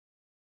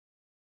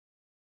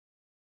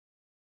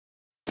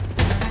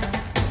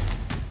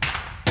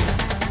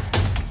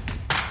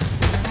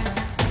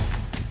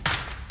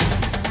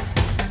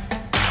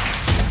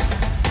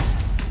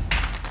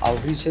our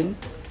region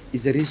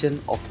is a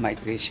region of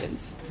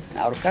migrations.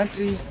 Our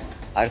countries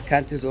are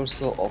countries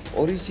also of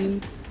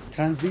origin,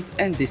 transit,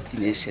 and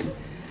destination.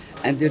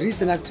 And the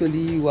reason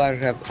actually we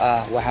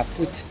have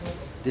put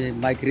the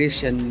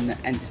migration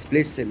and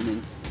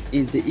displacement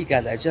in the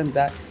IGAD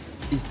agenda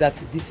is that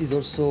this is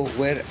also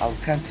where our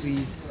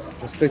countries,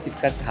 respective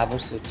countries, have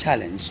also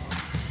challenged.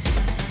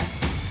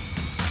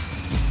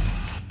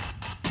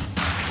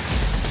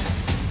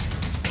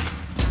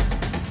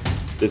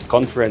 This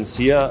conference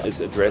here is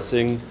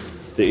addressing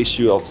the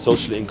issue of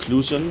social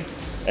inclusion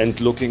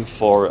and looking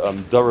for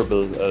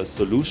durable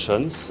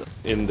solutions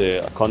in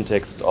the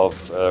context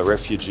of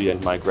refugee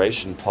and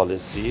migration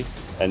policy.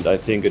 And I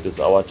think it is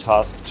our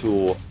task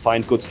to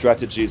find good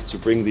strategies to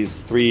bring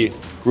these three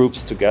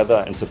groups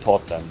together and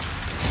support them.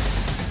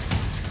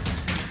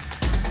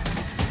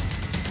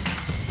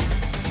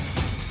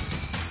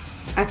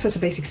 Access to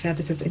basic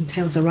services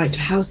entails a right to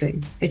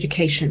housing,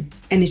 education,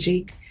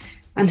 energy,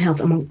 and health,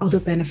 among other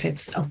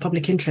benefits of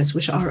public interest,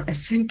 which are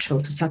essential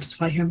to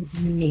satisfy human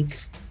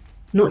needs,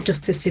 not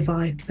just to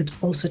survive, but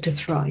also to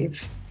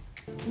thrive.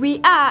 We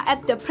are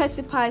at the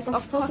precipice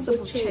of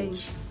possible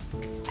change,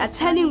 a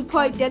turning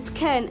point that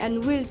can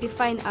and will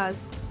define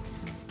us.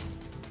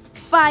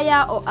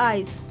 Fire or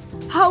ice,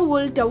 how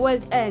will the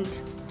world end?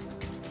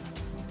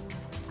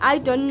 I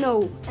don't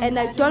know, and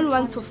I don't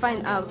want to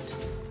find out.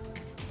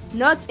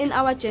 Not in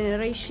our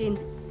generation,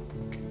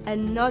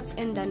 and not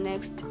in the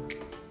next.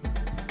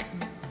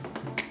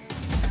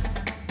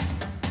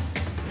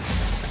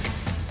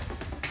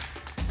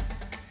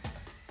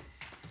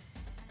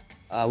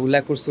 I would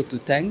like also to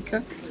thank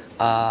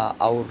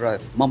our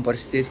member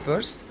states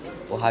first,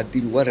 who have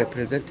been well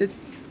represented,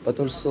 but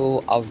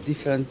also our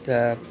different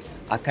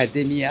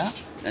academia,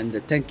 and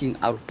thanking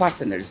our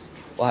partners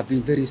who have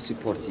been very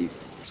supportive.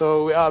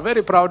 So we are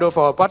very proud of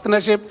our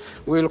partnership.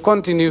 We will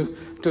continue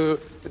to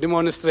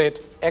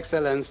demonstrate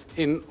excellence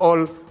in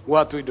all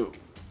what we do.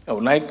 I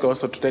would like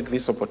also to take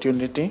this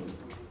opportunity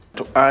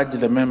to urge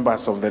the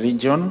members of the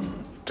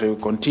region to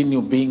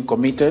continue being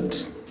committed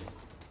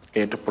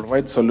to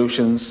provide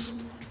solutions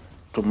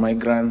to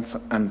migrants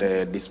and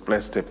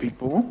displaced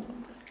people,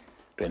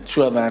 to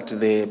ensure that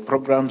the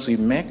programs we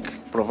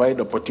make provide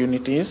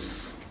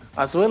opportunities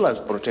as well as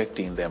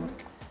protecting them.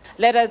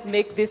 Let us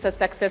make this a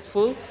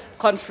successful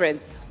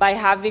conference by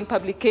having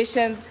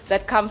publications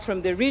that comes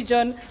from the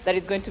region that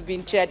is going to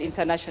be shared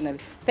internationally.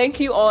 Thank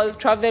you all,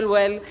 travel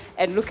well,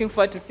 and looking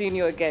forward to seeing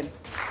you again.